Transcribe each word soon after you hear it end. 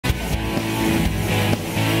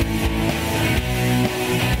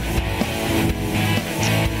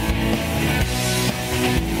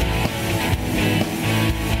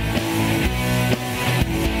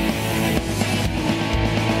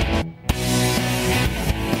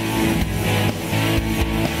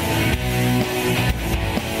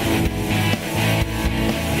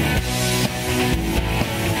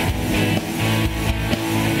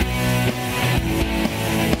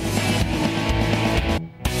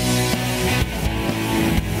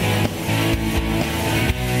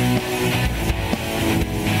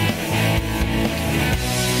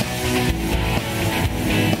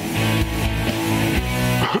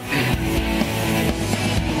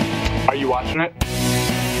isn't it?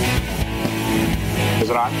 Is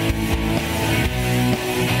it on?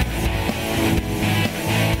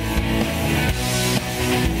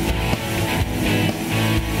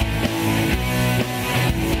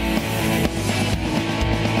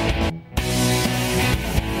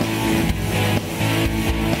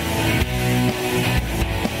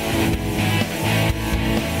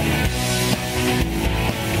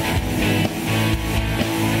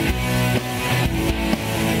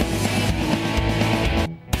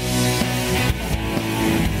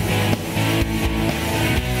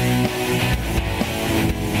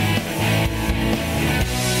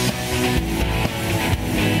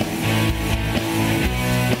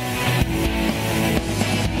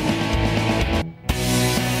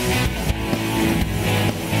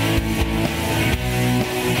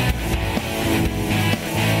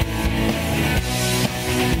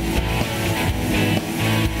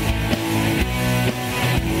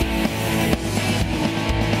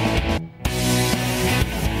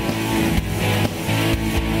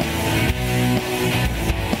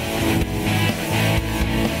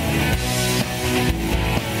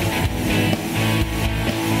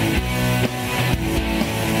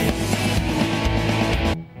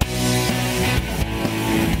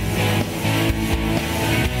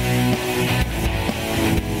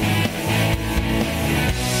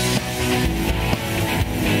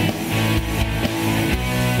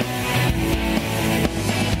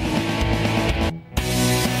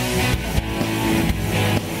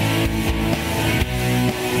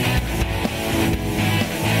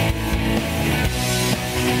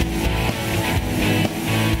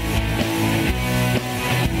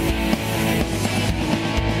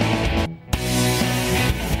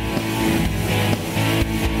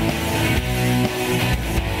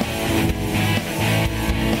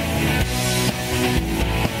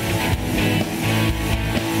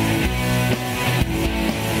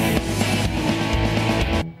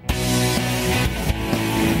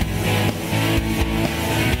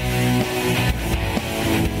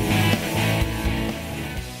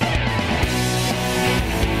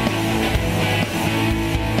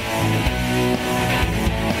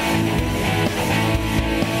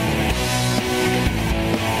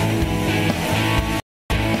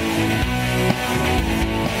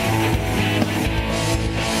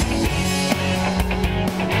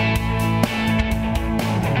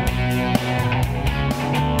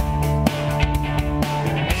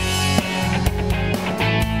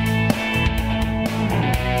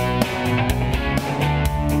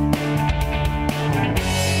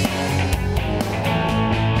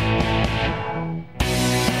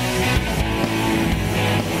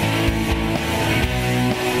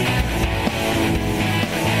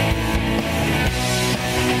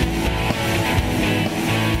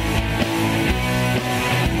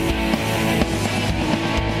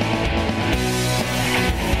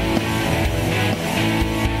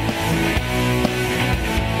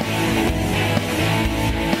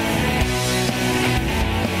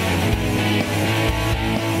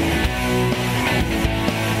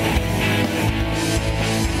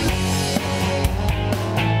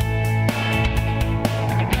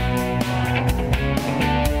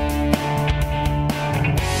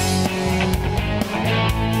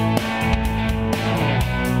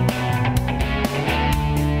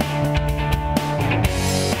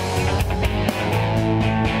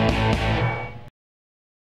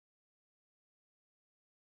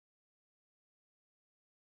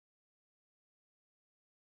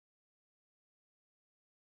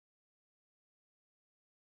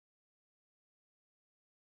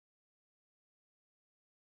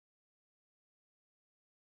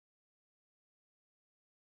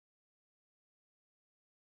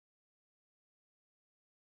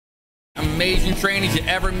 Amazing trainers you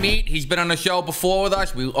ever meet. He's been on the show before with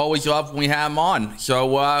us. We always love when we have him on. So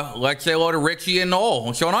let's say hello to Richie and Noel.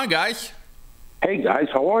 What's going on, guys? Hey, guys.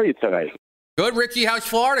 How are you today? Good, Richie. How's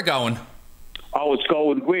Florida going? Oh, it's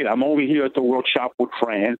going great. I'm over here at the workshop with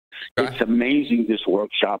Fran. Okay. It's amazing, this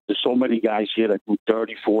workshop. There's so many guys here that do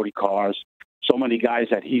 30, 40 cars, so many guys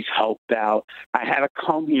that he's helped out. I had to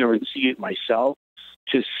come here and see it myself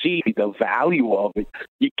to see the value of it.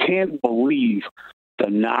 You can't believe the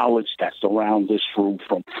knowledge that's around this room,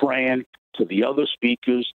 from Fran to the other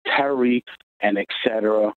speakers, Terry, and et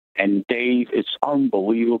cetera, and Dave. It's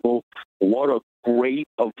unbelievable. What a great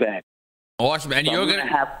event. Awesome. And so you're going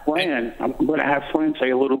to have Fran. I'm going to have Fran say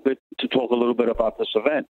talk a little bit about this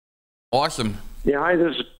event. Awesome. Yeah, hi.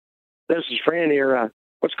 This is Fran here.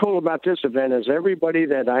 What's cool about this event is everybody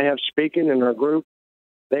that I have speaking in our group,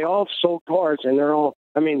 they all sold cars, and they're all.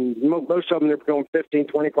 I mean, most of them they're going 15,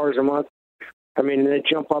 20 cars a month. I mean, they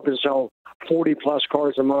jump up and sell 40-plus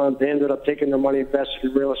cars a month. They ended up taking their money, invested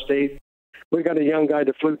in real estate. We got a young guy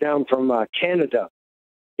that flew down from Canada.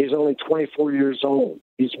 He's only 24 years old.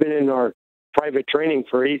 He's been in our private training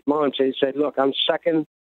for 8 months. And he said, look, I'm second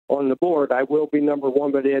on the board. I will be number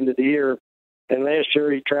one by the end of the year. And last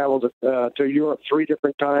year he traveled to Europe 3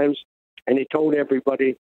 different times. And he told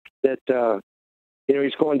everybody that,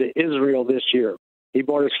 he's going to Israel this year. He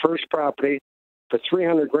bought his first property for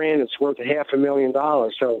 $300,000. It's worth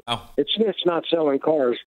 $500,000. So it's not selling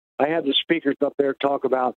cars. I had the speakers up there talk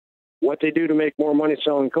about what they do to make more money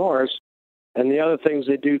selling cars and the other things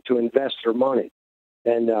they do to invest their money.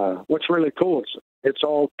 And what's really cool, it's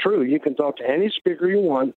all true. You can talk to any speaker you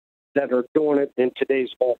want that are doing it in today's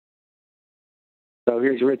market. So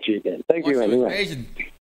here's Richie again. Thank you, anyway. Amazing.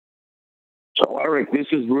 So, Eric, this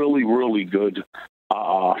is really, really good.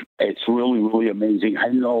 It's really, really amazing. I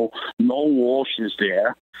know Noel Walsh is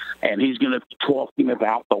there, and he's going to be talking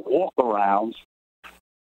about the walk-arounds.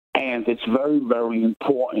 And it's very, very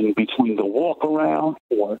important between the walk-around,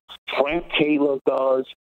 what Frank Taylor does.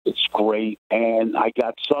 It's great. And I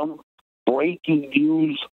got some breaking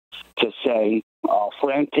news to say.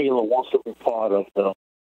 Frank Taylor wants to be part of the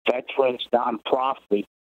Veterans Nonprofit,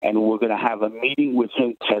 and we're going to have a meeting with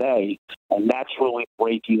him today. And that's really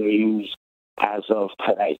breaking news as of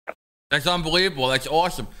today. That's unbelievable. That's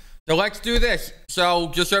awesome. So let's do this.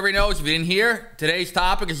 So just so everybody knows, if you didn't hear, today's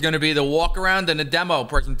topic is going to be the walk around and the demo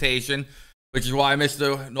presentation, which is why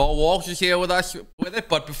Mr. Noel Walsh is here with us with it.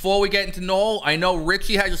 But before we get into Noel, I know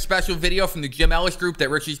Richie has a special video from the Jim Ellis group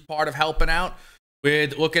that Richie's part of helping out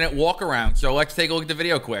with looking at walk around. So let's take a look at the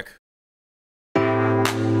video quick.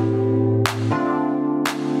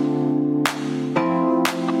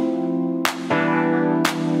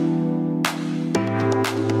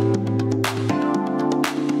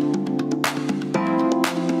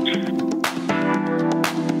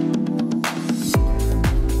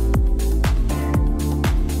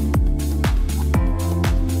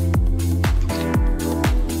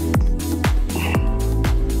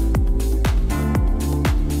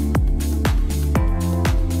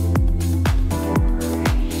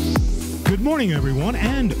 Good morning, everyone,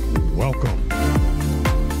 and welcome.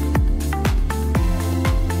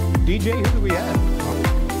 DJ, who do we have?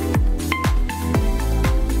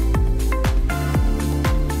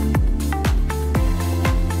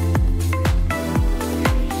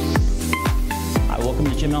 Hi, welcome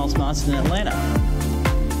to Jim Ellis Monson in Atlanta.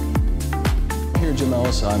 Here, Jim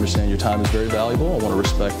Ellis, I understand your time is very valuable. I want to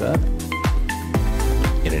respect that.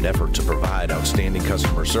 In an effort to provide outstanding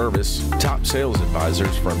customer service, top sales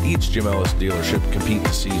advisors from each Jim Ellis dealership compete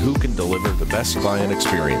to see who can deliver the best client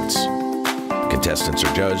experience. Contestants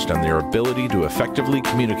are judged on their ability to effectively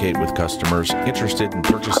communicate with customers interested in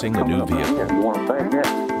purchasing a new vehicle.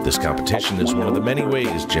 This competition is one of the many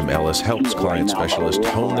ways Jim Ellis helps client specialists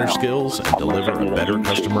hone their skills and deliver a better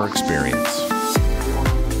customer experience.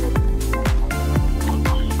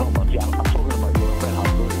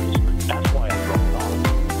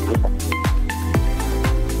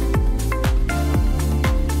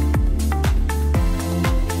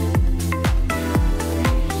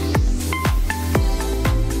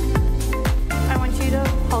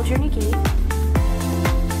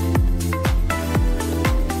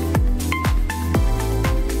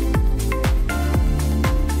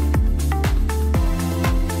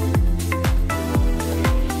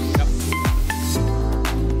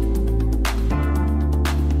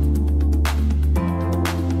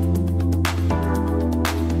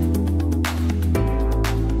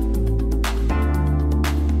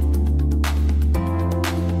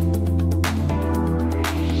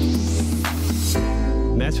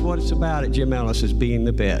 That's what it's about at Jim Ellis, is being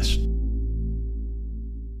the best.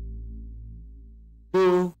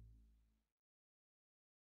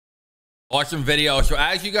 Awesome video. So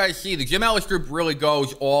as you guys see, the Jim Ellis group really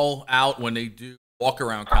goes all out when they do walk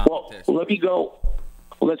around competition. Well,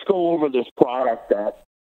 let's go over this product that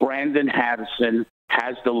Brandon Haddison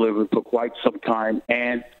has delivered for quite some time,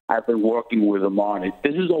 and I've been working with him on it.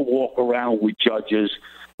 This is a walk around with judges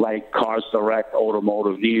like Cars Direct,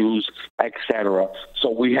 Automotive News, etc. So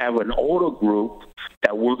we have an auto group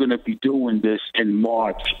that we're going to be doing this in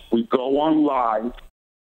March. We go on live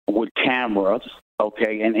with cameras,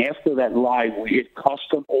 okay, and after that live, we hit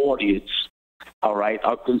custom audience, all right,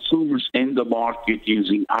 our consumers in the market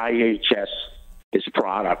using IHS, this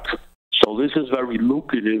product. So this is very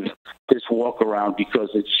lucrative, this walk around, because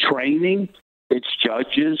it's training, it's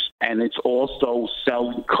judges, and it's also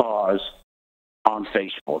selling cars on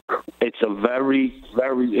Facebook. It's a very,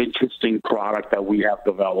 very interesting product that we have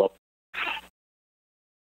developed.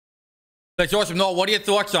 That's awesome. Noel, what are your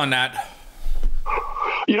thoughts on that?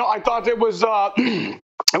 I thought it was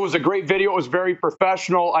it was a great video. It was very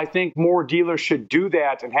professional. I think more dealers should do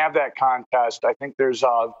that and have that contest. I think there's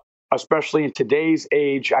especially in today's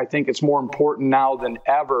age, I think it's more important now than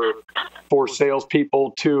ever for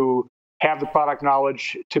salespeople to have the product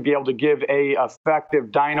knowledge, to be able to give a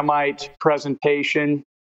effective dynamite presentation,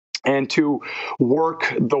 and to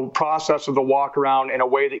work the process of the walk around in a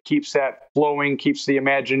way that keeps that flowing, keeps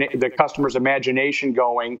the customer's imagination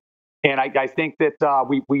going. And I think that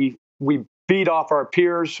we feed off our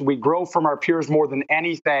peers. We grow from our peers more than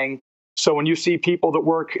anything. So when you see people that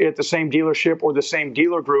work at the same dealership or the same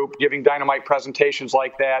dealer group giving dynamite presentations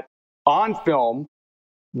like that on film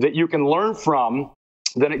that you can learn from,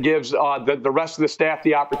 then it gives the rest of the staff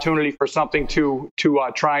the opportunity for something to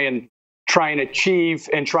try and achieve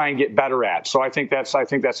and try and get better at. So I think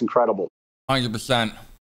that's incredible. 100%.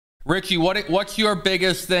 Richie, what's your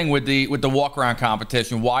biggest thing with the walk around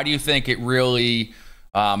competition? Why do you think it really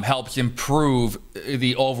helps improve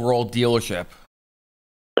the overall dealership?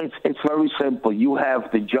 It's very simple. You have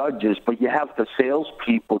the judges, but you have the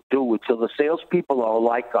salespeople do it. So the salespeople are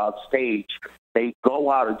like on stage. They go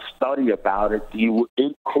out and study about it. You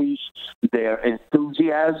increase their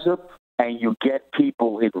enthusiasm, and you get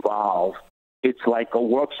people involved. It's like a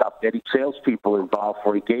workshop, getting salespeople involved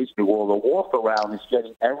for engagement. Well, the walk around is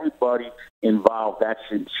getting everybody involved that's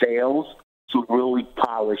in sales to really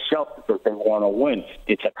polish up because they want to win.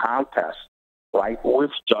 It's a contest, right,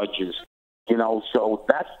 with judges. So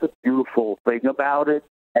that's the beautiful thing about it.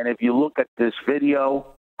 And if you look at this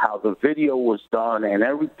video, how the video was done and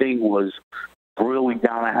everything was really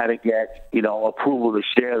down. I had to get, approval to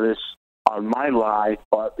share this on my live,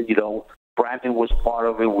 but, Brandon was part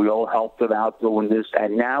of it. We all helped him out doing this.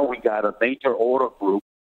 And now we got a major order group,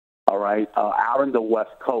 all right, out in the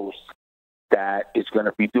West Coast that is going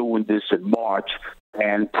to be doing this in March.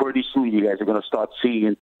 And pretty soon you guys are going to start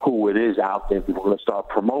seeing who it is out there. We're going to start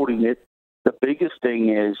promoting it. The biggest thing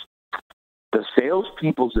is the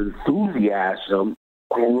salespeople's enthusiasm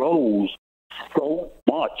grows so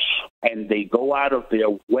much, and they go out of their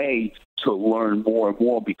way to learn more and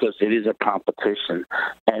more because it is a competition,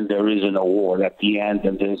 and there is an award at the end,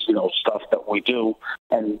 and there's stuff that we do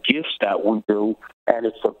and gifts that we do, and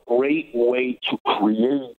it's a great way to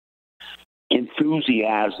create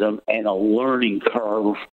enthusiasm and a learning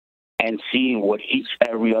curve and seeing what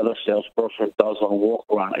every other salesperson does on walk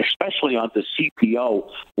around, especially on the CPO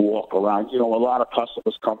walk around. A lot of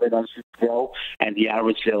customers come in on CPO, and the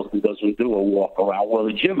average salesman doesn't do a walk around. Well,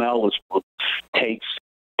 the Jim Ellis group takes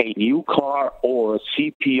a new car or a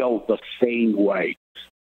CPO the same way,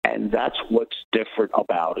 and that's what's different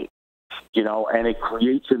about it. And it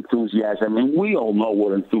creates enthusiasm. And we all know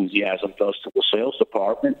what enthusiasm does to the sales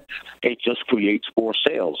department. It just creates more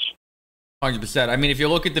sales. 100%. I mean, if you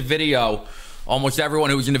look at the video, almost everyone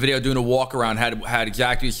who was in the video doing a walk around had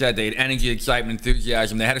exactly what you said. They had energy, excitement,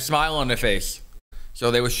 enthusiasm. They had a smile on their face. So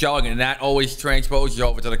they were showing it, and that always transposes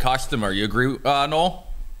over to the customer. You agree, Noel?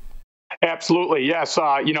 Absolutely, yes.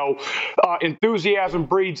 Enthusiasm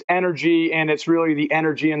breeds energy, and it's really the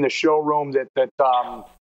energy in the showroom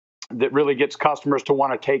that really gets customers to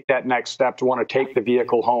want to take that next step, to want to take the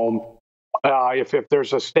vehicle home. If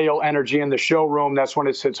there's a stale energy in the showroom, that's when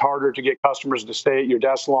it's harder to get customers to stay at your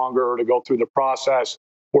desk longer or to go through the process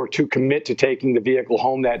or to commit to taking the vehicle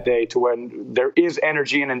home that day. To when there is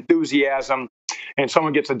energy and enthusiasm and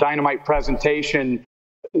someone gets a dynamite presentation,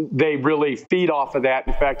 they really feed off of that.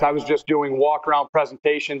 In fact, I was just doing walk-around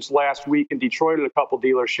presentations last week in Detroit at a couple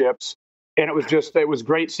dealerships, and it was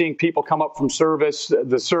great seeing people come up from service,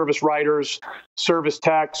 the service writers, service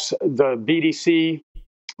techs, the BDC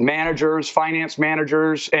managers, finance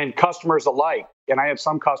managers, and customers alike. And I had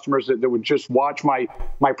some customers that would just watch my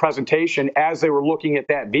presentation as they were looking at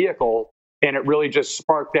that vehicle, and it really just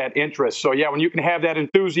sparked that interest. So yeah, when you can have that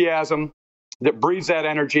enthusiasm that breeds that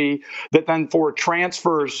energy, that then for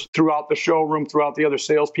transfers throughout the showroom, throughout the other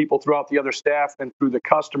salespeople, throughout the other staff, and through the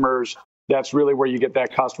customers, that's really where you get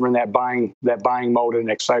that customer in that buying mode and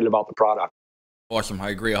excited about the product. Awesome. I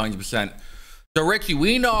agree 100%. So Richie,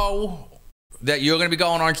 we know that you're going to be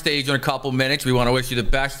going on stage in a couple minutes. We want to wish you the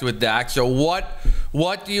best with that. So what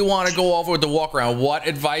do you want to go over with the walk around? What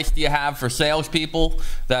advice do you have for salespeople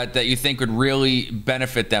that you think would really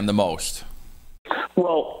benefit them the most?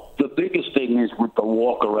 Well, the biggest thing is with the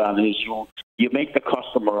walk around is you make the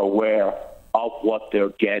customer aware of what they're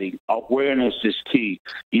getting. Awareness is key.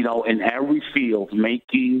 In every field,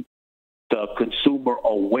 making the consumer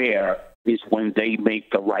aware is when they make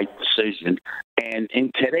the right decision. And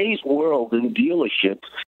in today's world in dealerships,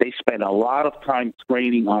 they spend a lot of time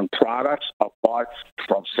training on products apart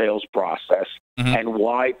from sales process. And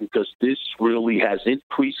why? Because this really has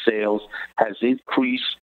increased sales, has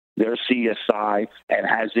increased their CSI, and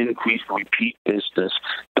has increased repeat business.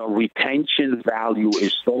 The retention value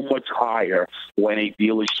is so much higher when a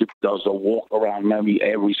dealership does a walk around maybe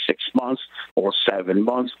every 6 months or 7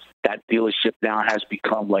 months. That dealership now has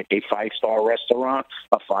become like a 5-star restaurant,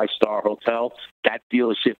 a 5-star hotel. That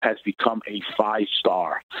dealership has become a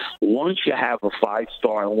 5-star. Once you have a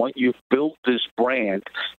 5-star and once you've built this brand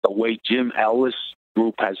the way Jim Ellis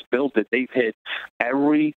Group has built it, they've hit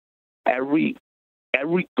every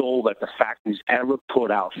goal that the factory's ever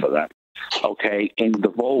put out for them, okay, in the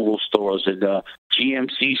Volvo stores and the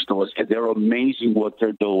GMC stores, and they're amazing what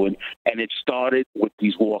they're doing, and it started with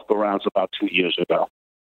these walk-arounds about 2 years ago.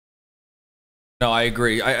 No, I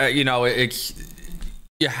agree. It's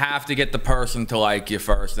you have to get the person to like you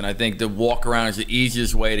first, and I think the walk-around is the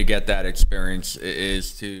easiest way to get that experience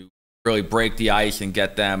is to really break the ice and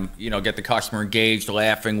get them, get the customer engaged,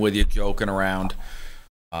 laughing with you, joking around.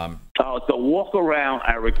 The walk around,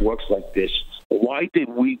 Eric, works like this. Why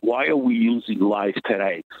are we using live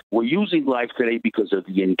today? We're using live today because of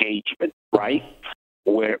the engagement, right?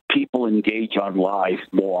 Where people engage on live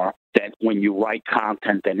more than when you write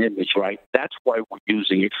content and image, right? That's why we're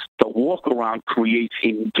using it. The walk around creates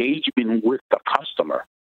engagement with the customer.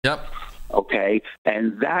 Yep. Okay,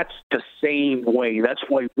 and that's the same way. That's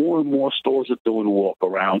why more and more stores are doing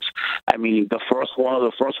walk-arounds. I mean, one of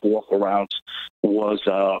the first walk-arounds was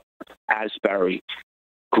Asbury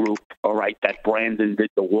Group. All right, that Brandon did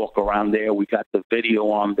the walk-around there. We got the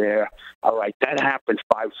video on there. All right, that happened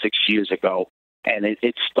 5-6 years ago, and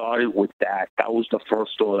it started with that. That was the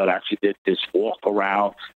first store that actually did this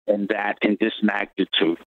walk-around and that in this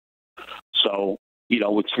magnitude. So,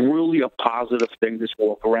 it's really a positive thing, this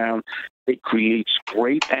walk around. It creates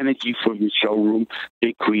great energy for your showroom.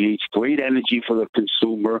 It creates great energy for the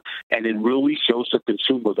consumer, and it really shows the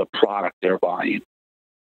consumer the product they're buying.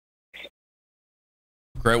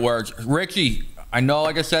 Great words. Richie, I know,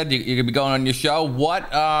 like I said, you're going to be going on your show. Where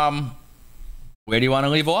do you want to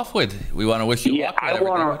leave off with? We want to wish you luck. I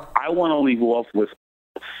want to leave off with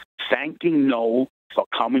thanking Noel for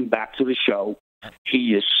coming back to the show.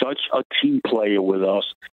 He is such a team player with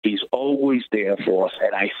us. He's always there for us,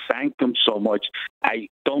 and I thank him so much. I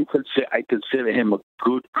consider him a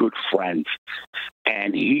good friend,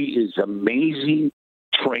 and he is an amazing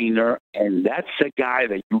trainer, and that's a guy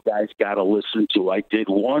that you guys got to listen to. I did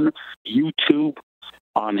one YouTube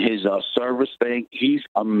on his service thing. He's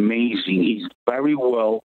amazing. He's very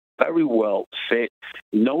well fit,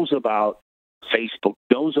 knows about Facebook,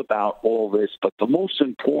 knows about all this, but the most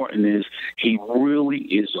important is he really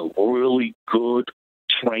is a really good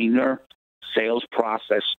trainer, sales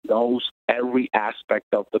process, knows every aspect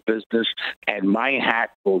of the business, and my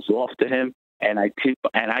hat goes off to him. And I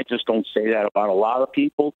just don't say that about a lot of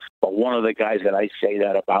people, but one of the guys that I say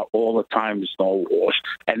that about all the time is Noel Walsh.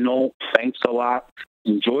 And Noel, thanks a lot.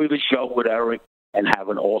 Enjoy the show with Eric, and have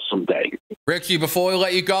an awesome day. Richie, before we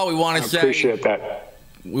let you go, we want to say appreciate that.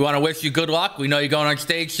 We want to wish you good luck. We know you're going on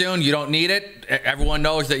stage soon. You don't need it. Everyone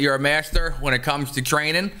knows that you're a master when it comes to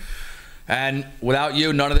training. And without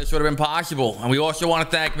you, none of this would have been possible. And we also want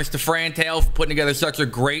to thank Mr. Frantail for putting together such a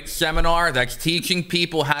great seminar that's teaching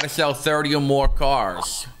people how to sell 30 or more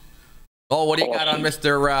cars. Oh, what do you got on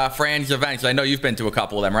Mr. Fran's events? I know you've been to a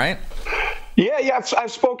couple of them, right? Yeah.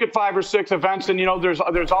 I've spoken at 5 or 6 events, and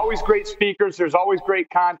there's always great speakers. There's always great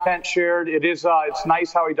content shared. It's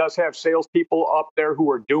nice how he does have salespeople up there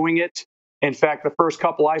who are doing it. In fact, the first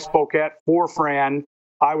couple I spoke at for Fran,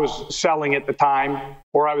 I was selling at the time,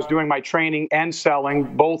 or I was doing my training and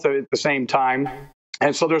selling both at the same time.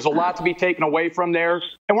 And so there's a lot to be taken away from there.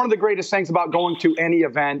 And one of the greatest things about going to any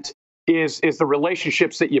event is the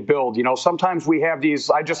relationships that you build. Sometimes we have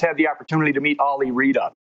these. I just had the opportunity to meet Ali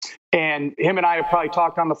Rita. And him and I have probably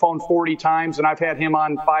talked on the phone 40 times, and I've had him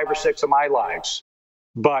on 5 or 6 of my lives.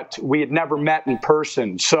 But we had never met in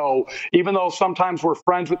person. So even though sometimes we're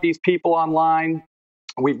friends with these people online,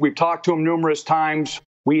 we've talked to them numerous times,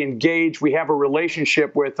 we engage, we have a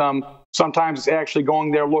relationship with them. Sometimes it's actually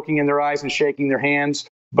going there, looking in their eyes and shaking their hands.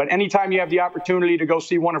 But anytime you have the opportunity to go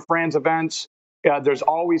see one of Fran's events, there's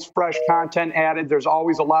always fresh content added. There's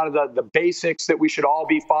always a lot of the basics that we should all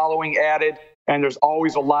be following added. And there's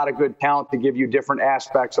always a lot of good talent to give you different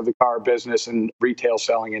aspects of the car business and retail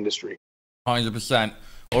selling industry. 100%.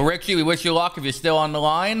 Well, Richie, we wish you luck if you're still on the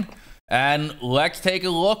line. And let's take a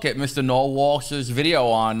look at Mr. Noel Walsh's video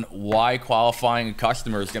on why qualifying a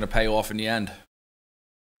customer is going to pay off in the end.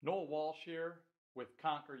 Noel Walsh here with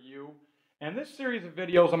Conquer You. And this series of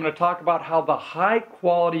videos, I'm going to talk about how the high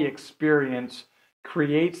quality experience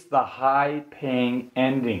creates the high paying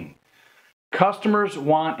ending. Customers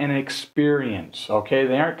want an experience, okay?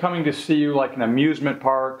 They aren't coming to see you like an amusement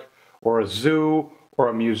park or a zoo or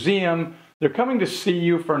a museum. They're coming to see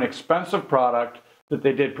you for an expensive product that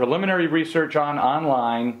they did preliminary research on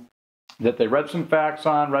online, that they read some facts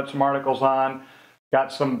on, read some articles on, got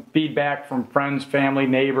some feedback from friends, family,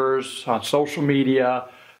 neighbors on social media.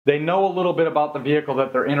 They know a little bit about the vehicle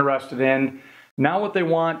that they're interested in. Now what they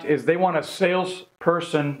want is they want a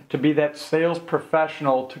salesperson to be that sales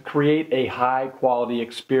professional to create a high quality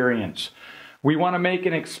experience. We want to make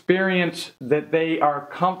an experience that they are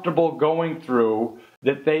comfortable going through,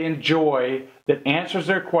 that they enjoy, that answers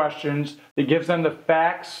their questions, that gives them the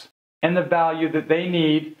facts and the value that they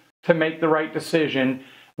need to make the right decision,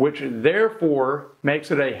 which therefore makes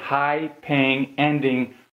it a high-paying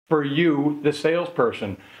ending for you, the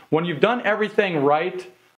salesperson. When you've done everything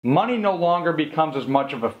right, money no longer becomes as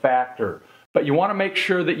much of a factor. But you want to make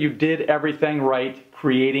sure that you did everything right,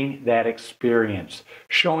 creating that experience,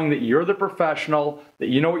 showing that you're the professional, that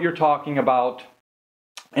you know what you're talking about,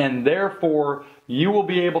 and therefore you will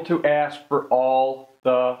be able to ask for all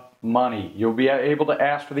the money. You'll be able to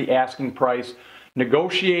ask for the asking price.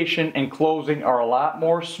 Negotiation and closing are a lot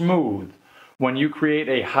more smooth when you create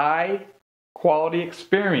a high quality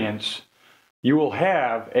experience. You will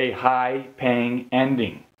have a high paying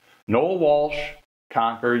ending. Noel Walsh,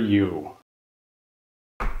 Conquer You.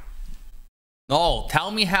 Noel,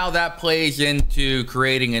 tell me how that plays into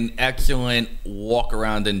creating an excellent walk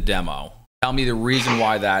around and demo. Tell me the reason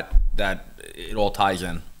why that it all ties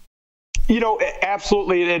in. You know,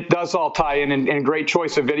 absolutely, it does all tie in, and great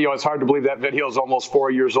choice of video. It's hard to believe that video is almost 4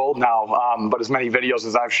 years old now, but as many videos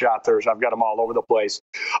as I've shot, I've got them all over the place.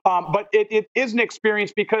 But it is an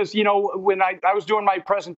experience because, you know, when I was doing my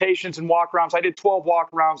presentations and walk-arounds, I did 12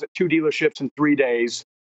 walk-arounds at 2 dealerships in 3 days.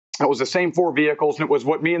 It was the same 4 vehicles, and it was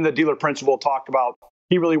what me and the dealer principal talked about.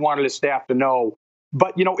 He really wanted his staff to know.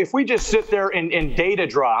 But, you know, if we just sit there and data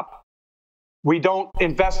drop, we don't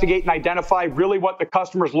investigate and identify really what the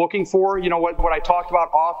customer's looking for. You know, what I talked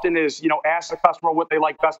about often is, you know, ask the customer what they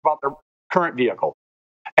like best about their current vehicle.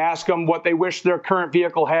 Ask them what they wish their current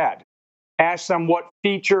vehicle had. Ask them what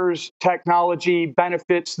features, technology,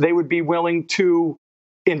 benefits they would be willing to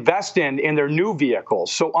invest in their new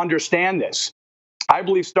vehicles. So understand this. I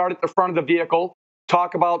believe start at the front of the vehicle.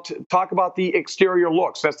 Talk about the exterior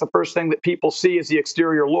looks. That's the first thing that people see is the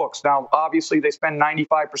exterior looks. Now, obviously, they spend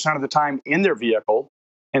 95% of the time in their vehicle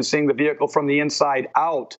and seeing the vehicle from the inside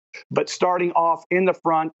out. But starting off in the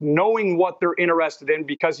front, knowing what they're interested in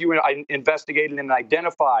because you investigated and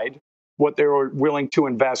identified what they were willing to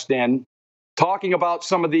invest in. Talking about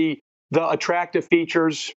some of the attractive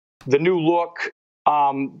features, the new look,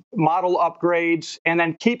 model upgrades, and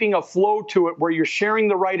then keeping a flow to it where you're sharing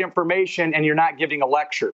the right information and you're not giving a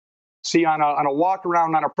lecture. See, on a walk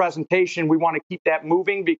around, on a presentation, we want to keep that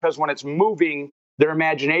moving because when it's moving, their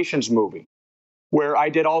imagination's moving. Where I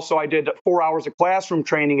did 4 hours of classroom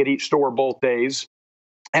training at each store both days.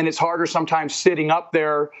 And it's harder sometimes sitting up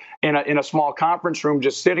there in a small conference room,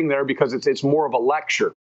 just sitting there because it's more of a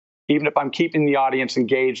lecture. Even if I'm keeping the audience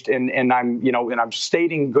engaged and I'm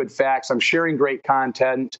stating good facts, I'm sharing great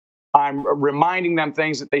content, I'm reminding them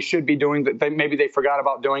things that they should be doing that maybe they forgot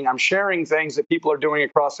about doing. I'm sharing things that people are doing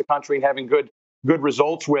across the country and having good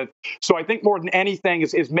results with. So I think more than anything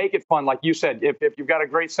is make it fun. Like you said, if you've got a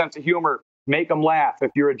great sense of humor, make them laugh.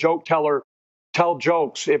 If you're a joke teller, tell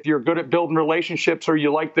jokes. If you're good at building relationships or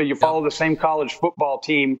you follow the same college football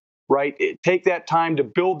team, right? Take that time to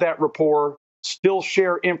build that rapport. Still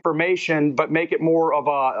share information, but make it more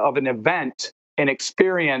of an event, an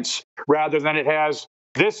experience, rather than it has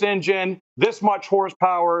this engine, this much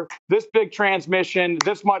horsepower, this big transmission,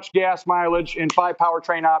 this much gas mileage, and 5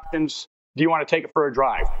 powertrain options. Do you want to take it for a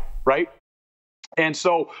drive, right? And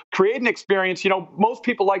so create an experience. You know, most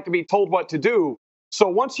people like to be told what to do. So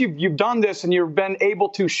once you've done this and you've been able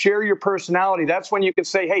to share your personality, that's when you can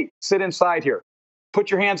say, hey, sit inside here.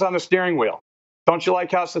 Put your hands on the steering wheel. Don't you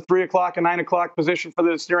like how it's the 3 o'clock and 9 o'clock position for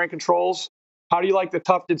the steering controls? How do you like the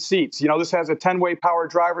tufted seats? You know, this has a 10-way power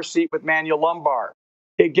driver's seat with manual lumbar.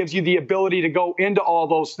 It gives you the ability to go into all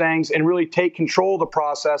those things and really take control of the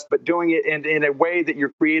process, but doing it in a way that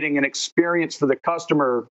you're creating an experience for the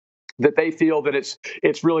customer that they feel that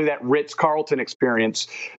it's really that Ritz-Carlton experience,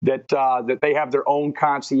 that they have their own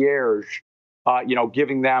concierge,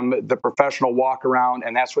 giving them the professional walk around,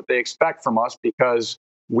 and that's what they expect from us because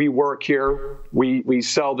we work here, we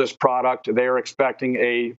sell this product. They're expecting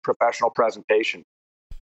a professional presentation.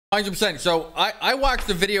 100%. So I watched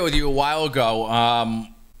the video with you a while ago.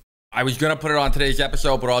 I was going to put it on today's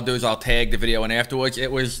episode, but what I'll do is I'll tag the video in afterwards.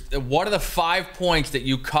 It was, what are the 5 points that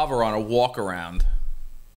you cover on a walk around?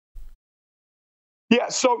 Yeah,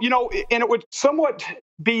 so, and it would somewhat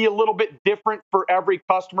be a little bit different for every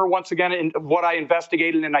customer, once again, in what I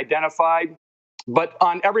investigated and identified. But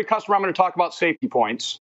on every customer, I'm going to talk about safety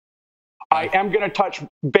points. I am going to touch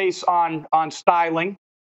base on styling.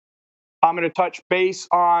 I'm going to touch base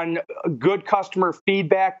on good customer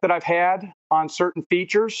feedback that I've had on certain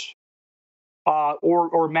features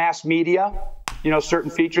or mass media.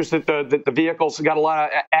 Certain features that the vehicles got a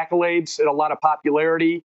lot of accolades and a lot of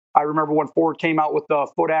popularity. I remember when Ford came out with the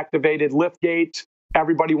foot-activated liftgate.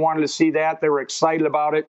 Everybody wanted to see that. They were excited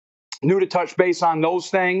about it. New to touch base on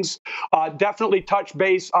those things. Definitely touch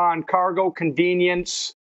base on cargo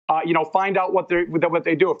convenience. Find out what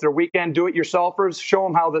they do. If they're weekend do-it-yourselfers, show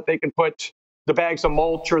them how that they can put the bags of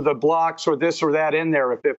mulch or the blocks or this or that in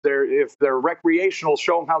there. If they're recreational,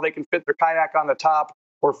 show them how they can fit their kayak on the top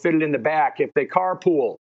or fit it in the back. If they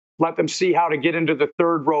carpool, let them see how to get into the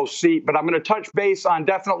third row seat. But I'm going to touch base on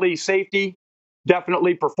definitely safety,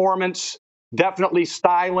 definitely performance, definitely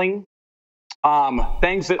styling,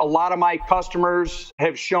 things that a lot of my customers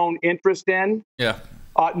have shown interest in. Yeah.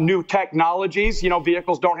 New technologies.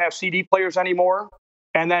 Vehicles don't have CD players anymore.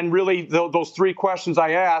 And then really those 3 questions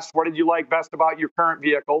I asked: what did you like best about your current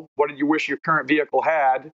vehicle? What did you wish your current vehicle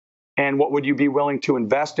had? And what would you be willing to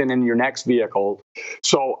invest in your next vehicle?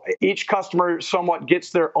 So each customer somewhat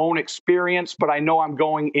gets their own experience, but I know I'm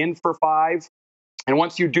going in for 5. And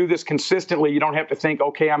once you do this consistently, you don't have to think,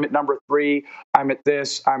 okay, I'm at number 3, I'm at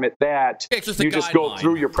this, I'm at that. It's just you just go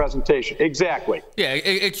through your presentation. Exactly. Yeah,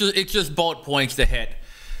 it's just bullet points to hit.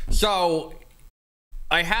 So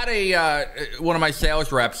I had one of my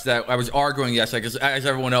sales reps that I was arguing yesterday, because as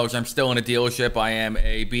everyone knows, I'm still in a dealership. I am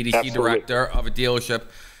a BDC director of a dealership.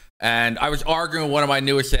 And I was arguing with one of my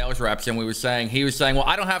newest sales reps, and he was saying, well,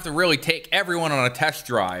 I don't have to really take everyone on a test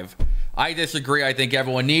drive. I disagree. I think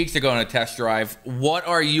everyone needs to go on a test drive. What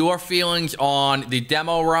are your feelings on the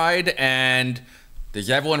demo ride? And does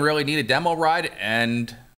everyone really need a demo ride?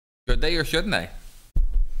 And should they or shouldn't they?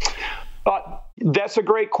 That's a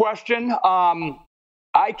great question.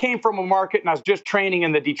 I came from a market, and I was just training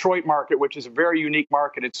in the Detroit market, which is a very unique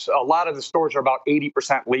market. It's a lot of the stores are about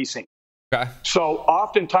 80% leasing. Okay. So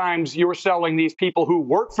oftentimes you're selling these people who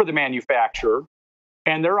work for the manufacturer,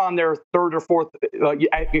 and they're on their 3rd or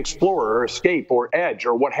 4th Explorer or Escape or Edge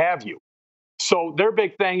or what have you. So their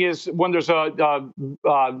big thing is when there's a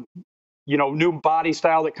new body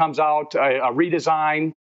style that comes out, a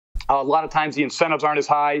redesign. A lot of times the incentives aren't as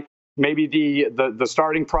high. Maybe the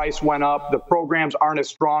starting price went up. The programs aren't as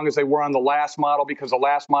strong as they were on the last model, because the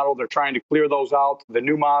last model they're trying to clear those out. The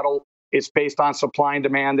new model, it's based on supply and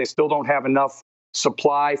demand. They still don't have enough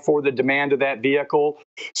supply for the demand of that vehicle.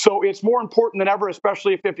 So it's more important than ever,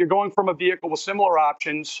 especially if you're going from a vehicle with similar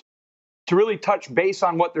options, to really touch base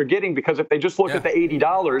on what they're getting. Because if they just look at the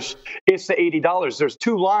 $80, it's the $80. There's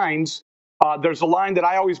 2 lines. There's a line that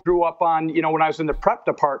I always grew up on, when I was in the prep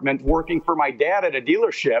department working for my dad at a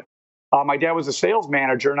dealership. My dad was a sales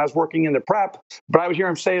manager, and I was working in the prep, but I would hear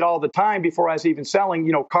him say it all the time before I was even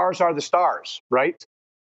selling, cars are the stars, right?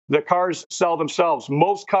 The cars sell themselves.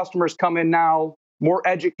 Most customers come in now more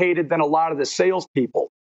educated than a lot of the salespeople.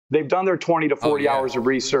 They've done their 20 to 40 hours of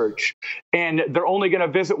research, and they're only going to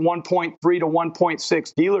visit 1.3 to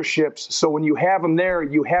 1.6 dealerships. So when you have them there,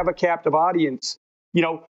 you have a captive audience.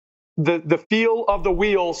 The feel of the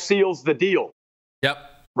wheel seals the deal. Yep.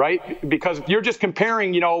 Right? Because if you're just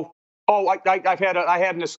comparing, I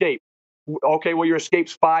had an Escape. Okay, well, your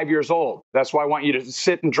Escape's 5 years old. That's why I want you to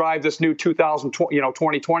sit and drive this new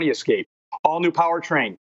 2020 Escape. All new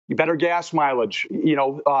powertrain, better gas mileage,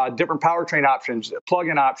 different powertrain options,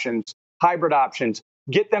 plug-in options, hybrid options.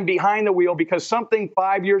 Get them behind the wheel, because something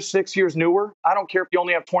 5 years, 6 years newer, I don't care if you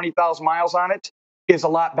only have 20,000 miles on it, is a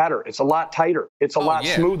lot better. It's a lot tighter. It's a lot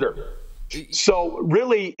smoother. So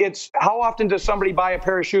really, it's how often does somebody buy a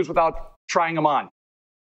pair of shoes without trying them on?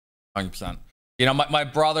 100%. My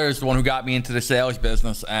brother is the one who got me into the sales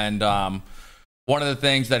business, and one of the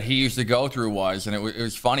things that he used to go through was, and it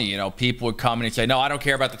was funny, people would come and he'd say, no, I don't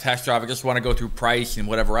care about the test drive. I just want to go through price and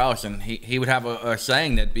whatever else. And he would have a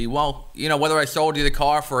saying that'd be, well, whether I sold you the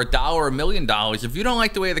car for $1 or $1 million, if you don't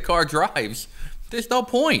like the way the car drives, there's no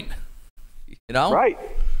point. Right.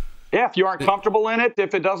 Yeah, if you aren't comfortable in it,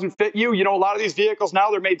 if it doesn't fit you, a lot of these vehicles now,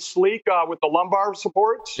 they're made sleek with the lumbar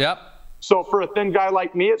supports. Yep. So for a thin guy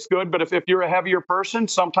like me, it's good. But if you're a heavier person,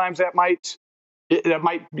 sometimes that might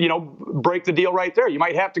break the deal right there. You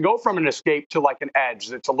might have to go from an Escape to like an Edge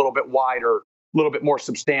that's a little bit wider little bit more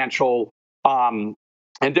substantial, and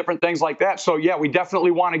different things like that. So yeah, we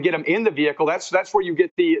definitely want to get them in the vehicle. That's where you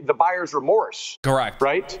get the buyer's remorse. Correct.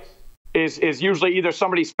 Right? Is usually either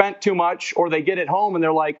somebody spent too much or they get it home and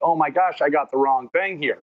they're like, oh my gosh, I got the wrong thing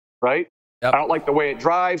here. Right? Yep. I don't like the way it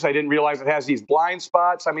drives. I didn't realize it has these blind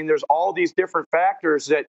spots. I mean, there's all these different factors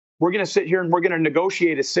that we're going to sit here and we're going to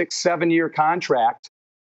negotiate a 6-7 year contract,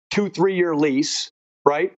 2-3 year lease,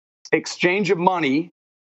 right? Exchange of money,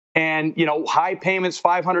 and high payments,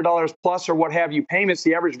 $500 plus or what have you payments.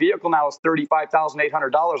 The average vehicle now is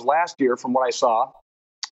 $35,800 last year, from what I saw.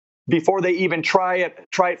 Before they even try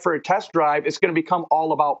it for a test drive, it's going to become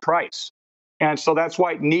all about price, and so that's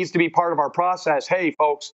why it needs to be part of our process. Hey,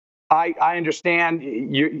 folks. I understand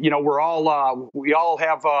we all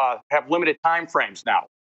have limited time frames now,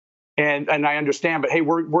 and I understand. But hey,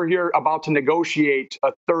 we're here about to negotiate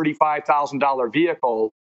a $35,000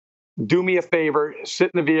 vehicle. Do me a favor,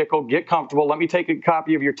 sit in the vehicle, get comfortable. Let me take a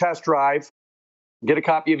copy of your test drive, get a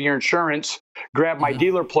copy of your insurance, grab my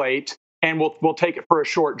dealer plate, and we'll take it for a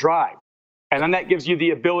short drive. And then that gives you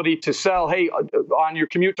the ability to sell. Hey, on your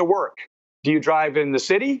commute to work, do you drive in the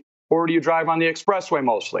city or do you drive on the expressway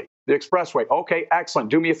mostly? The expressway. Okay, excellent.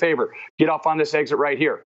 Do me a favor. Get off on this exit right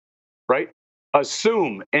here, right?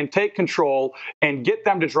 Assume and take control and get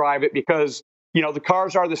them to drive it, because, the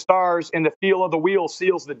cars are the stars and the feel of the wheel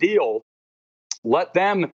seals the deal. Let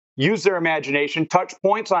them use their imagination, touch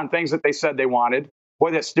points on things that they said they wanted.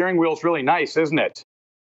 Boy, that steering wheel is really nice, isn't it?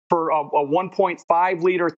 For a 1.5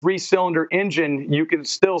 liter 3-cylinder engine, you can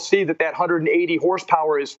still see that 180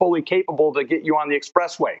 horsepower is fully capable to get you on the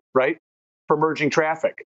expressway, right? For merging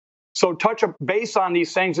traffic. So touch a base on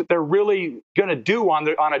these things that they're really going to do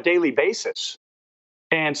on a daily basis.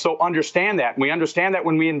 And so understand that. We understand that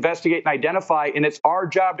when we investigate and identify, and it's our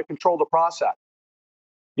job to control the process.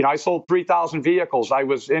 I sold 3,000 vehicles. I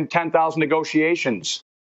was in 10,000 negotiations.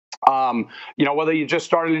 Whether you just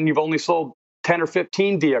started and you've only sold 10 or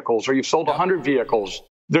 15 vehicles, or you've sold 100 vehicles,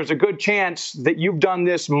 there's a good chance that you've done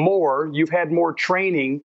this more, you've had more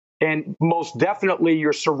training, and most definitely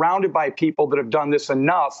you're surrounded by people that have done this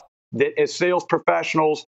enough that as sales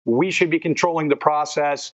professionals, we should be controlling the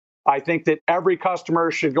process. I think that every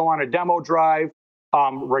customer should go on a demo drive,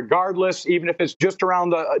 regardless, even if it's just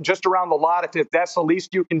around the lot, if that's the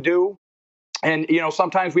least you can do. And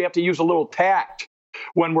sometimes we have to use a little tact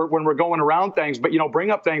when we're going around things, but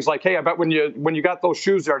bring up things like, hey, I bet when you got those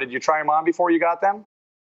shoes there, did you try them on before you got them?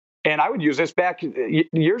 And I would use this back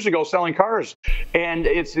years ago selling cars, and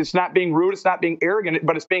it's not being rude, it's not being arrogant,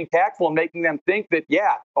 but it's being tactful and making them think that,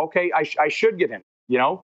 yeah, okay, I should get in.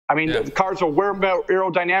 The cars are more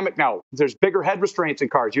aerodynamic now. There's bigger head restraints in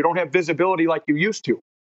cars. You don't have visibility like you used to,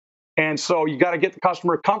 and so you got to get the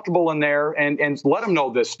customer comfortable in there and let them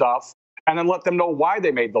know this stuff. And then let them know why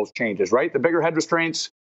they made those changes, right? The bigger head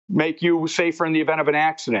restraints make you safer in the event of an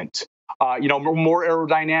accident. More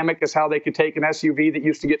aerodynamic is how they could take an SUV that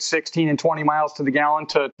used to get 16 and 20 miles to the gallon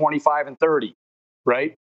to 25 and 30,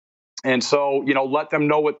 right? And so, let them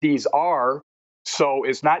know what these are. So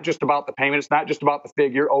it's not just about the payment. It's not just about the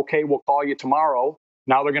figure. Okay, we'll call you tomorrow.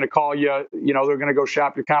 Now they're going to call you, they're going to go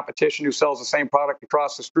shop your competition who sells the same product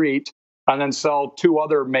across the street and then sell 2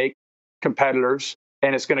 other make competitors.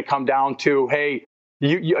 And it's going to come down to, hey,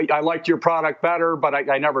 I liked your product better, but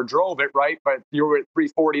I never drove it, right? But you were at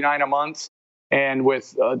 $349 a month, and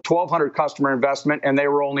with 1,200 customer investment, and they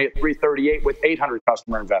were only at $338 with 800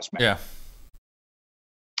 customer investment. Yeah.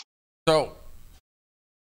 So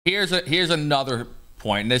here's another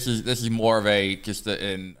point. And this is more of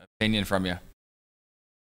an opinion from you.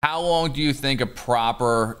 How long do you think a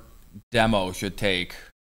proper demo should take,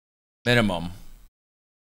 minimum?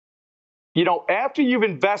 After you've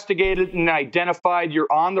investigated and identified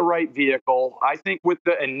you're on the right vehicle, I think with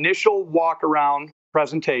the initial walk-around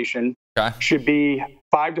presentation should be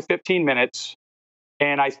 5 to 15 minutes.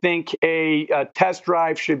 And I think a test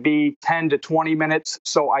drive should be 10 to 20 minutes.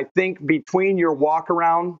 So I think between your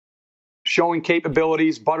walk-around, showing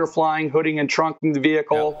capabilities, butterflying, hooding and trunking the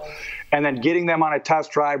vehicle, and then getting them on a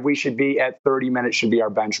test drive, we should be at 30 minutes should be our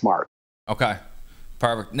benchmark. Okay,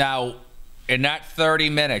 perfect. Now, in that 30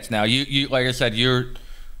 minutes, now you like I said, you're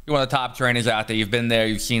one of the top trainers out there. You've been there,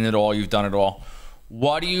 you've seen it all, you've done it all.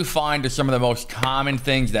 What do you find are some of the most common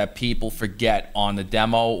things that people forget on the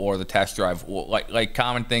demo or the test drive, like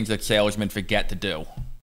common things that salesmen forget to do?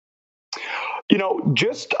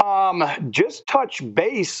 Just touch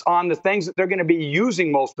base on the things that they're going to be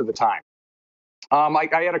using most of the time. I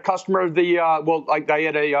had a customer, I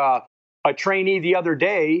had a trainee the other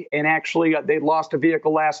day, and actually they lost a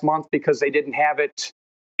vehicle last month because they didn't have it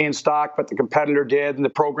in stock, but the competitor did, and the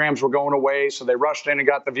programs were going away. So they rushed in and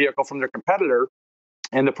got the vehicle from their competitor.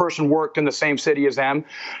 And the person worked in the same city as them.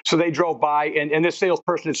 So they drove by, and this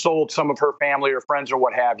salesperson had sold some of her family or friends or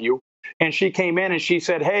what have you. And she came in and she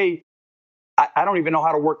said, hey, I don't even know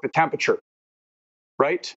how to work the temperature,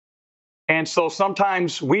 right? And so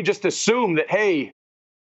sometimes we just assume that, hey,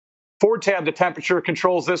 Ford's had the temperature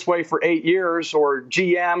controls this way for 8 years, or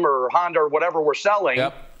GM or Honda or whatever we're selling,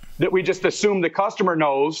 that we just assume the customer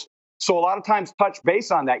knows. So a lot of times touch base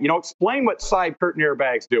on that. Explain what side curtain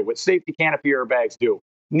airbags do, what safety canopy airbags do,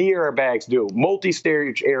 knee airbags do,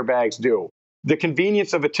 multi-stage airbags do, the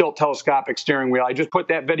convenience of a tilt telescopic steering wheel. I just put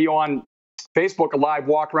that video on Facebook, a live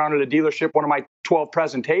walk around at a dealership, one of my 12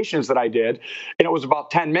 presentations that I did, and it was about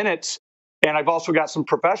 10 minutes. And I've also got some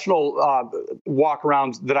professional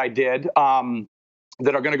walk-arounds that I did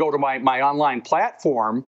that are going to go to my online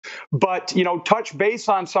platform. But, touch base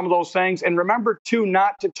on some of those things. And remember, too,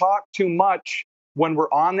 not to talk too much when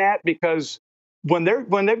we're on that, because when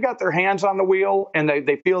they've got their hands on the wheel and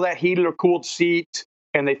they feel that heated or cooled seat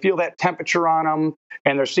and they feel that temperature on them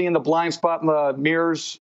and they're seeing the blind spot in the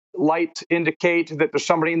mirrors light indicate that there's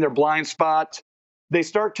somebody in their blind spot, they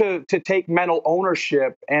start to take mental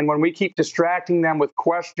ownership. And when we keep distracting them with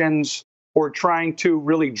questions or trying to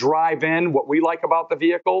really drive in what we like about the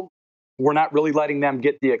vehicle, we're not really letting them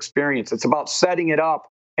get the experience. It's about setting it up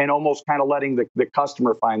and almost kind of letting the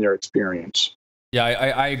customer find their experience. Yeah,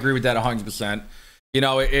 I agree with that 100%.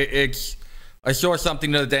 I saw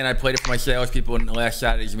something the other day, and I played it for my salespeople in the last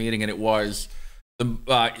Saturday's meeting, and it was,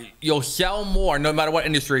 you'll sell more no matter what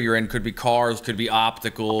industry you're in. Could be cars, could be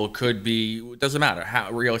optical, could be, it doesn't matter,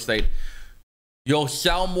 real estate. You'll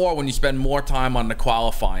sell more when you spend more time on the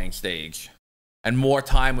qualifying stage and more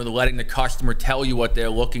time with letting the customer tell you what they're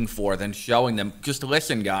looking for than showing them. Just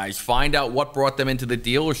listen, guys. Find out what brought them into the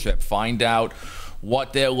dealership. Find out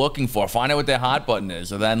what they're looking for. Find out what their hot button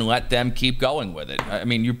is, and then let them keep going with it. I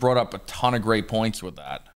mean, you brought up a ton of great points with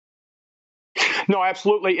that. No,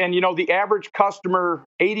 absolutely. And, the average customer,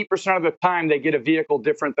 80% of the time, they get a vehicle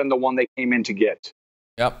different than the one they came in to get.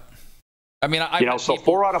 Yep. I mean, so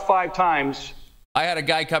 4 out of 5 times. I had a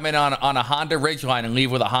guy come in on a Honda Ridgeline and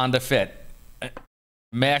leave with a Honda Fit.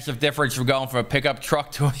 Massive difference from going from a pickup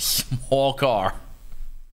truck to a small car.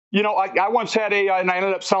 I once had and I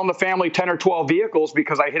ended up selling the family 10 or 12 vehicles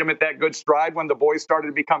because I hit them at that good stride when the boys started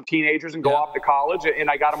to become teenagers and go off to college, and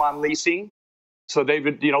I got them on leasing. So they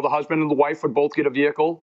would, the husband and the wife would both get a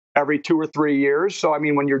vehicle every 2 or 3 years. So, I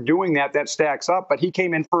mean, when you're doing that, that stacks up. But he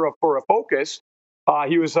came in for a Focus.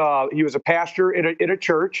 He was a pastor at a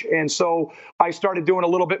church. And so I started doing a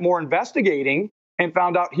little bit more investigating and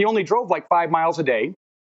found out he only drove like 5 miles a day.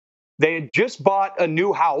 They had just bought a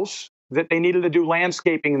new house that they needed to do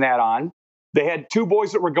landscaping and that on. They had 2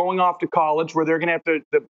 boys that were going off to college where they're going to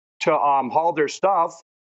have to haul their stuff.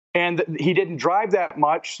 And he didn't drive that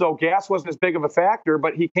much, so gas wasn't as big of a factor,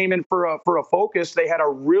 but he came in for a Focus. They had a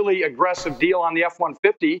really aggressive deal on the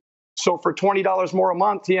F-150. So for $20 more a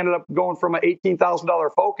month, he ended up going from an $18,000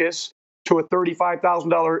 Focus to a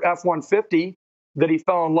 $35,000 F-150 that he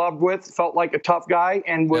fell in love with, felt like a tough guy,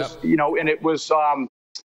 and was, and it was,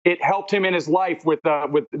 it helped him in his life with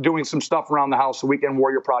doing some stuff around the house, the weekend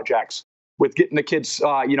warrior projects, with getting the kids,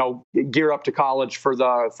 gear up to college for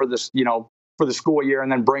the school year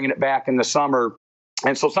and then bringing it back in the summer.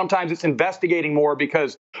 And so sometimes it's investigating more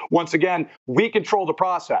because, once again, we control the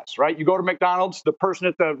process, right? You go to McDonald's, the person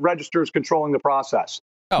at the register is controlling the process.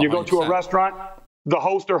 You go 100%. To a restaurant, the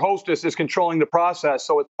host or hostess is controlling the process.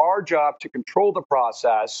 So it's our job to control the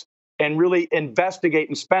process and really investigate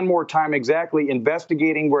and spend more time exactly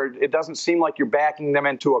investigating where it doesn't seem like you're backing them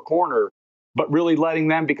into a corner, but really letting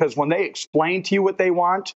them, because when they explain to you what they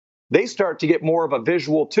want, they start to get more of a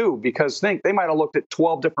visual too, because they might have looked at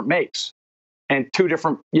 12 different makes and 3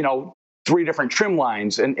 different trim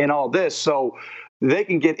lines and all this. So they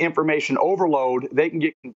can get information overload. They can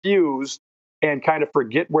get confused and kind of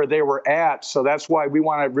forget where they were at. So that's why we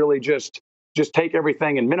want to really just take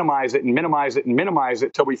everything and minimize it and minimize it and minimize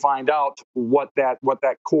it till we find out what that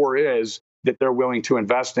core is that they're willing to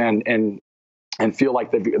invest in and feel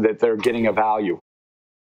like that they're getting a value.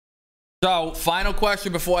 So, final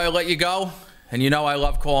question before I let you go, and I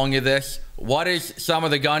love calling you this. What is some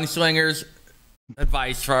of the gunslingers'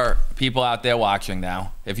 advice for people out there watching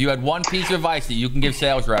now? If you had one piece of advice that you can give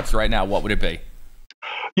sales reps right now, what would it be?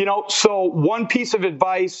 So one piece of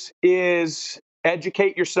advice is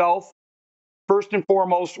educate yourself. First and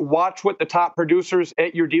foremost, watch what the top producers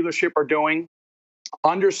at your dealership are doing.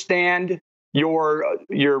 Understand your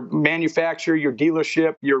manufacturer, your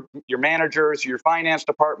dealership, your managers, your finance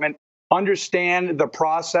department. Understand the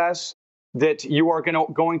process that you are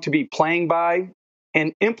going to be playing by,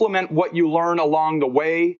 and implement what you learn along the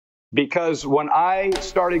way. Because when I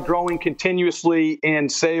started growing continuously in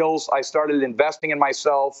sales, I started investing in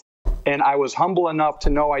myself, and I was humble enough to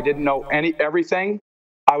know I didn't know everything.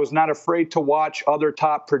 I was not afraid to watch other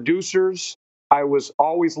top producers. I was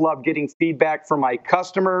always loved getting feedback from my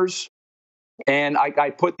customers, and I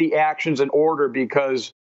put the actions in order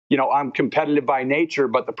because, you know, I'm competitive by nature,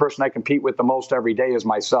 but the person I compete with the most every day is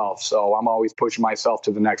myself. So I'm always pushing myself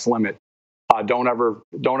to the next limit. Don't ever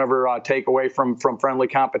take away from friendly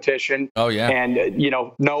competition. Oh yeah. And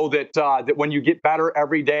know that that when you get better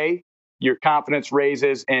every day, your confidence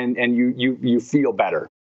raises and you feel better.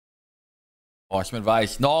 Awesome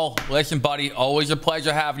advice. Noel, listen, buddy, always a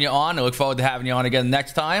pleasure having you on. I look forward to having you on again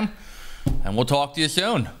next time, and we'll talk to you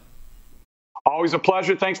soon. Always a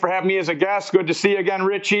pleasure. Thanks for having me as a guest. Good to see you again,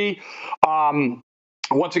 Richie.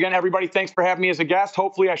 Once again, everybody, thanks for having me as a guest.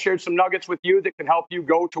 Hopefully I shared some nuggets with you that can help you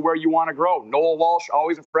go to where you want to grow. Noel Walsh,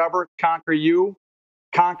 always and forever. Conquer you.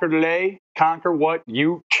 Conquer today. Conquer what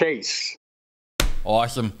you chase.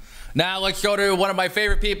 Awesome. Now let's go to one of my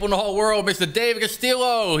favorite people in the whole world, Mr. David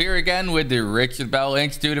Castillo, here again with the Richard Bell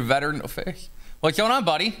Institute of Veteran Affairs. What's going on,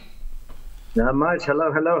 buddy? Not much.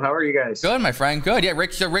 Hello. How are you guys? Good, my friend. Good. Yeah,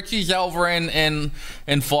 Richie's over in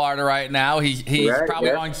Florida right now. He's right,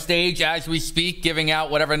 probably on stage as we speak, giving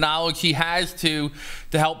out whatever knowledge he has to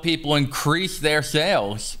help people increase their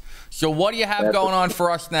sales. So what do you have going on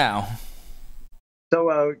for us now?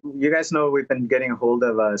 So you guys know we've been getting a hold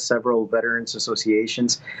of several veterans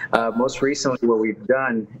associations. Most recently, what we've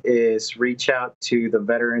done is reach out to the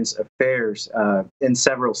Veterans Affairs in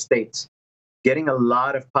several states, getting a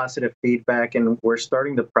lot of positive feedback, and we're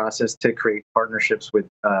starting the process to create partnerships with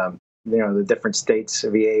the different states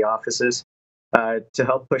VA offices to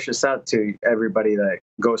help push us out to everybody that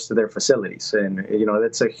goes to their facilities. And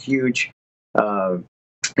that's a huge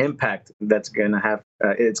impact that's going to have.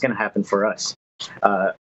 It's going to happen for us.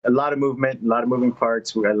 A lot of movement, a lot of moving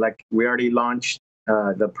parts. We already launched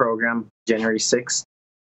the program January 6th,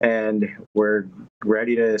 and we're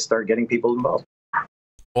ready to start getting people involved.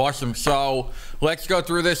 Awesome. So let's go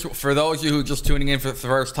through this. For those of you who are just tuning in for the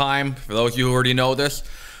first time, for those of you who already know this,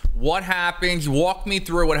 what happens? Walk me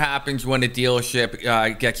through what happens when a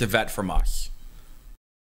dealership gets a vet from us.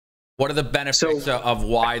 What are the benefits of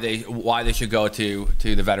why they should go to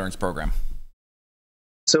the veterans program?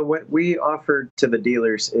 So what we offer to the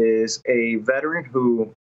dealers is a veteran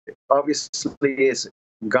who obviously has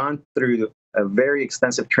gone through a very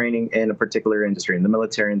extensive training in a particular industry, in the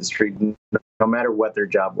military industry, no matter what their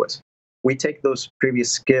job was. We take those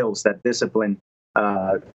previous skills, that discipline,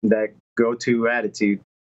 that go-to attitude,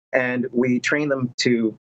 and we train them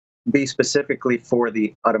to be specifically for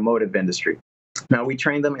the automotive industry. Now, we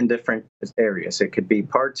train them in different areas. It could be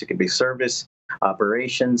parts, it could be service,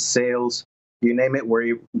 operations, sales, you name it, where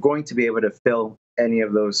you're going to be able to fill any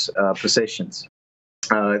of those positions.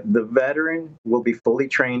 The veteran will be fully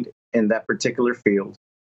trained in that particular field,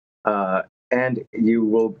 and you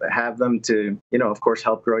will have them to, of course,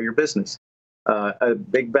 help grow your business. A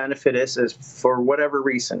big benefit is for whatever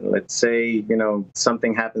reason, let's say,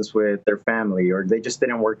 something happens with their family or they just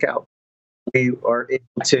didn't work out. We are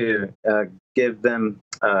able to give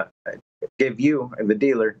you, the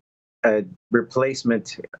dealer, a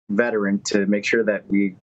replacement veteran to make sure that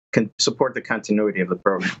we can support the continuity of the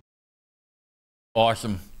program.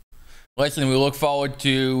 Awesome. Listen, we look forward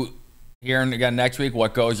to hearing again next week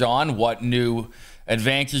what goes on, what new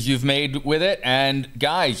advances you've made with it. And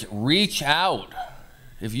guys, reach out.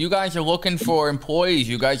 If you guys are looking for employees,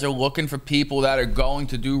 you guys are looking for people that are going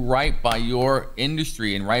to do right by your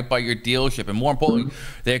industry and right by your dealership, and more importantly,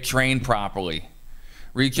 they're trained properly.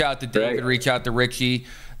 Reach out to David, reach out to Richie.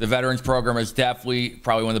 The Veterans Program is definitely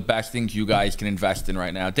probably one of the best things you guys can invest in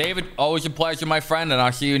right now. David, always a pleasure, my friend, and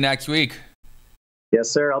I'll see you next week. Yes,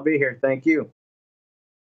 sir. I'll be here. Thank you.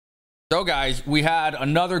 So, guys, we had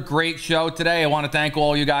another great show today. I want to thank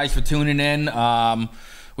all you guys for tuning in.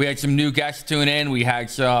 We had some new guests tune in. We had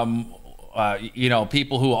some,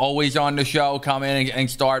 people who are always on the show come in and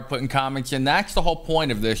start putting comments in. That's the whole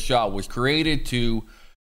point of this show, was created to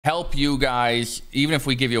help you guys. Even if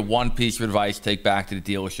we give you one piece of advice, take back to the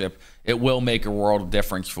dealership, it will make a world of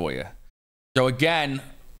difference for you. So again,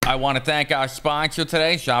 I want to thank our sponsor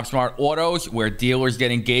today, Shop Smart Autos, where dealers get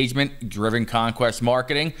engagement-driven conquest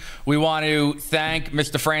marketing. We want to thank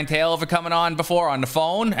Mr. Fran Taylor for coming on before on the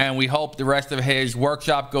phone, and we hope the rest of his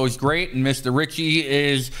workshop goes great, and Mr. Richie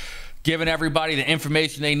is giving everybody the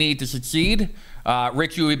information they need to succeed.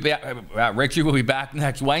 Richie will be back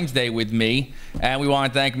next Wednesday with me, and we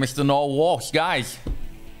want to thank Mr. Noel Walsh. Guys,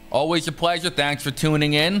 always a pleasure. Thanks for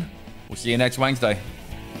tuning in. We'll see you next Wednesday.